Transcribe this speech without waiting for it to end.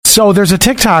So there's a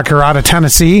TikToker out of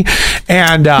Tennessee,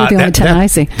 and You're the only 10 I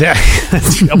see.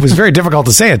 It was very difficult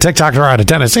to say. A TikToker out of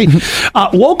Tennessee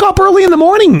woke up early in the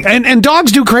morning, and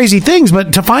dogs do crazy things,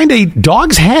 but to find a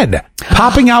dog's head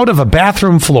popping out of a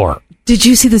bathroom floor. Did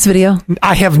you see this video?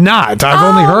 I have not. I've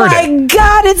only heard it. Oh my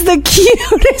God, it's the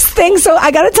cutest thing. So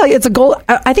I got to tell you,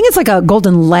 I think it's like a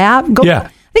golden lab. Yeah.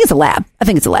 I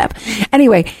think it's a lab.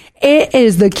 Anyway, it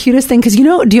is the cutest thing because, do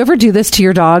you ever do this to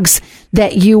your dogs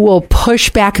that you will push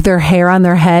back their hair on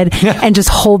their head and just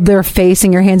hold their face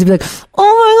in your hands and be like,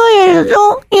 oh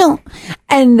my God.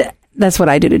 And that's what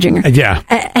I do to Jinger. Yeah.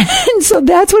 And so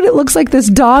that's what it looks like. This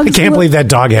dog. I can't believe that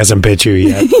dog hasn't bit you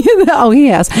yet. Oh, he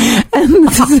has.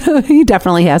 And so he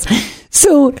definitely has.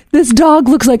 So this dog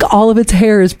looks like all of its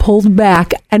hair is pulled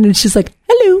back and it's just like,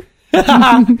 hello.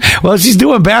 Well, she's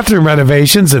doing bathroom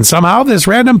renovations, and somehow this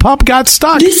random pup got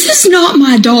stuck. This is not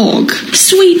my dog.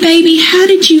 Sweet baby, how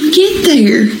did you get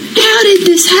there? How did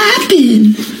this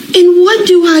happen? And what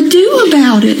do I do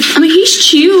about it? I mean, he's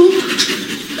chill.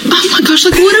 Oh my gosh,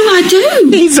 what do I do?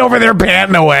 He's over there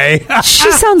panting away.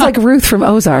 She sounds like Ruth from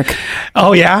Ozark.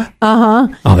 Oh, yeah?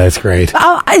 Uh-huh. Oh, that's great.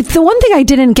 The one thing I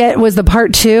didn't get was the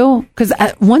part 2, because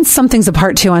once something's a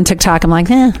part 2 on TikTok, I'm like,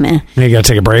 meh. You got to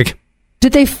take a break?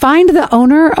 Did they find the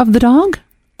owner of the dog?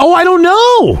 Oh, I don't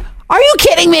know. Are you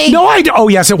kidding me? No, oh,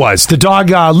 yes, it was. The dog,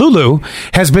 Lulu,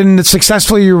 has been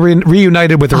successfully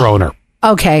reunited with her owner.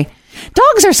 Okay.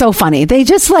 Dogs are so funny. They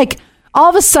just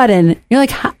all of a sudden, you're like,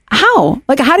 how?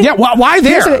 Like, how do you... Yeah, why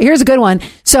there? Here's a good one.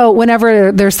 So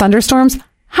whenever there's thunderstorms,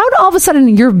 how do all of a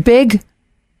sudden your big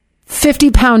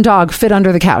 50-pound dog fit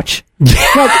under the couch?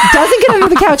 Doesn't get under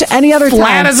the couch any other time.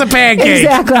 Flat as a pancake.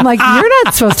 Exactly. I'm like, you're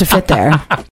not supposed to fit there.